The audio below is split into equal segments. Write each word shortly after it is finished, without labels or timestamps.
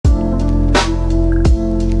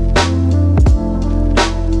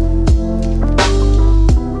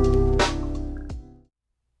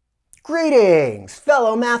Greetings,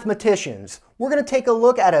 fellow mathematicians. We're going to take a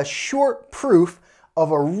look at a short proof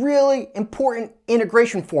of a really important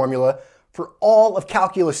integration formula for all of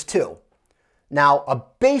Calculus 2. Now, a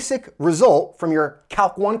basic result from your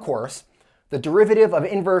Calc 1 course, the derivative of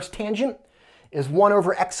inverse tangent is 1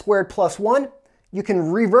 over x squared plus 1. You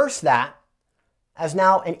can reverse that as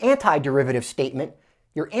now an antiderivative statement.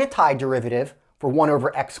 Your antiderivative for 1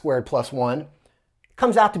 over x squared plus 1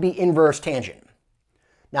 comes out to be inverse tangent.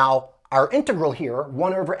 Now, our integral here,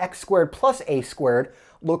 1 over x squared plus a squared,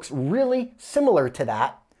 looks really similar to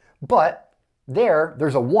that, but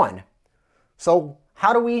there's a 1. So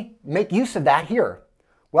how do we make use of that here?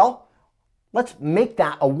 Well, let's make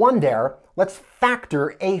that a 1 there. Let's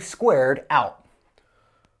factor a squared out.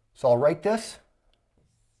 So I'll write this.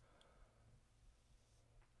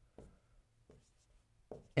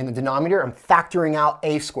 In the denominator, I'm factoring out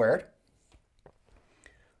a squared.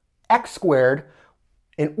 X squared,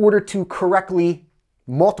 in order to correctly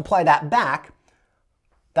multiply that back,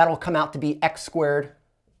 that'll come out to be x squared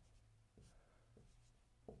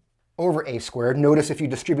over a squared. Notice if you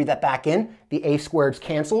distribute that back in, the a squareds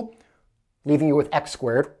cancel, leaving you with x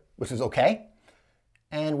squared, which is okay.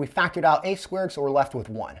 And we factored out a squared, so we're left with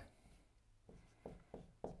 1.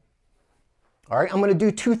 All right, I'm going to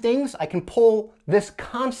do two things. I can pull this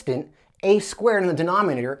constant a squared in the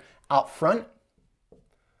denominator out front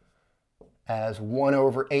as 1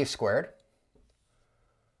 over a squared.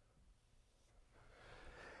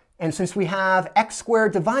 And since we have x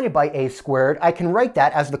squared divided by a squared, I can write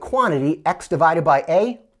that as the quantity x divided by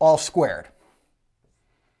a all squared.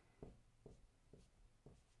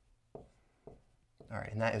 All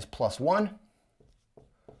right, and that is plus 1.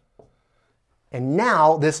 And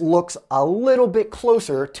now this looks a little bit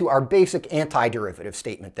closer to our basic antiderivative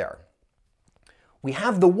statement there. We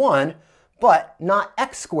have the 1, but not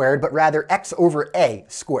x squared, but rather x over a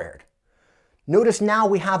squared. Notice now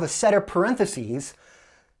we have a set of parentheses.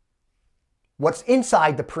 What's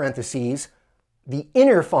inside the parentheses, the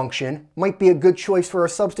inner function, might be a good choice for a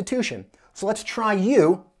substitution. So let's try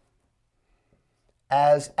u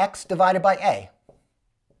as x divided by a.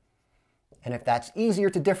 And if that's easier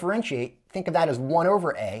to differentiate, think of that as 1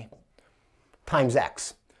 over a times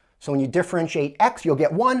x. So when you differentiate x, you'll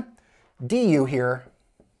get 1. Du here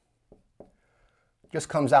just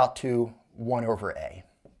comes out to 1 over a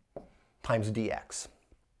times dx.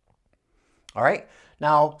 All right,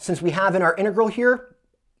 now since we have in our integral here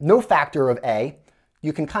no factor of a,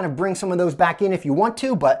 you can kind of bring some of those back in if you want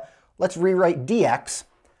to, but let's rewrite dx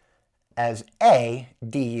as a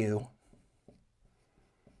du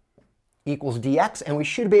equals dx, and we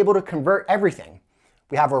should be able to convert everything.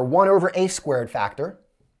 We have our 1 over a squared factor.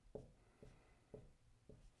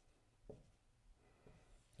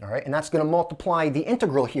 All right, and that's going to multiply the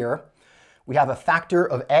integral here. We have a factor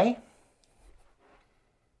of a,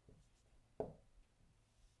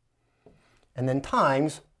 and then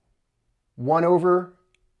times 1 over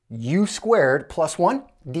u squared plus 1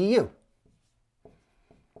 du.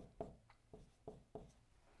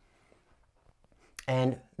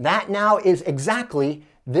 And that now is exactly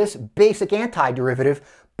this basic antiderivative,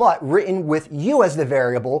 but written with u as the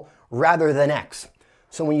variable rather than x.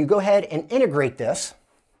 So when you go ahead and integrate this,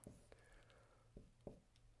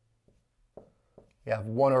 you have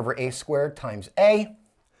 1 over a squared times a.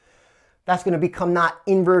 That's going to become not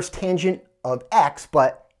inverse tangent of x,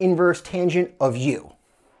 but inverse tangent of u.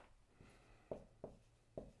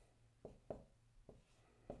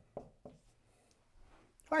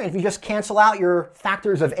 All right, if you just cancel out your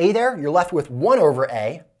factors of a there, you're left with 1 over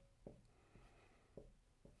a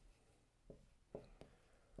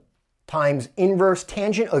times inverse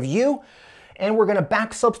tangent of u, and we're going to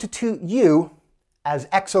back substitute u as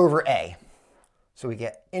x over a. So we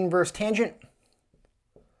get inverse tangent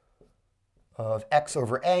of x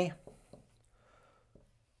over a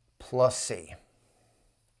plus c.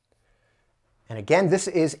 And again, this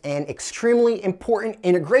is an extremely important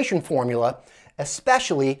integration formula,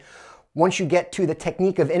 especially once you get to the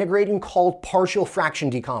technique of integrating called partial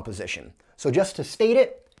fraction decomposition. So just to state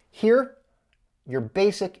it, here, your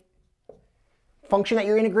basic function that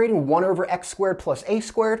you're integrating, 1 over x squared plus a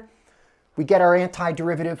squared, we get our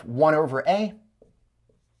antiderivative 1 over a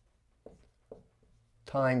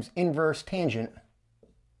times inverse tangent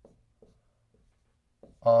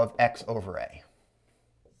of x over a.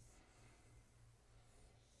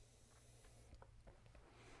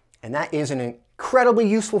 And that is an incredibly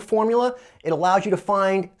useful formula. It allows you to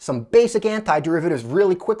find some basic antiderivatives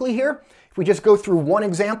really quickly here. If we just go through one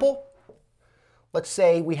example, let's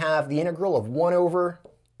say we have the integral of 1 over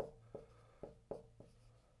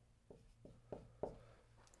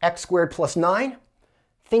x squared plus 9.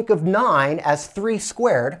 think of 9 as 3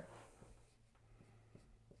 squared.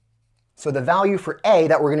 So the value for a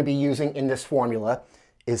that we're going to be using in this formula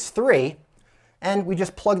is 3. And we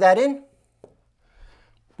just plug that in.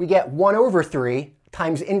 We get 1 over 3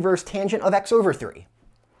 times inverse tangent of x over 3.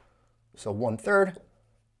 So 1/3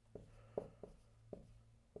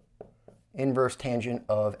 inverse tangent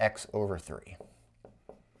of x over 3.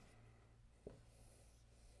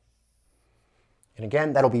 And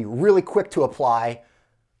again, that'll be really quick to apply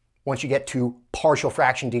once you get to partial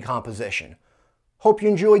fraction decomposition. Hope you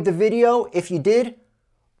enjoyed the video. If you did,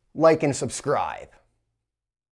 like and subscribe.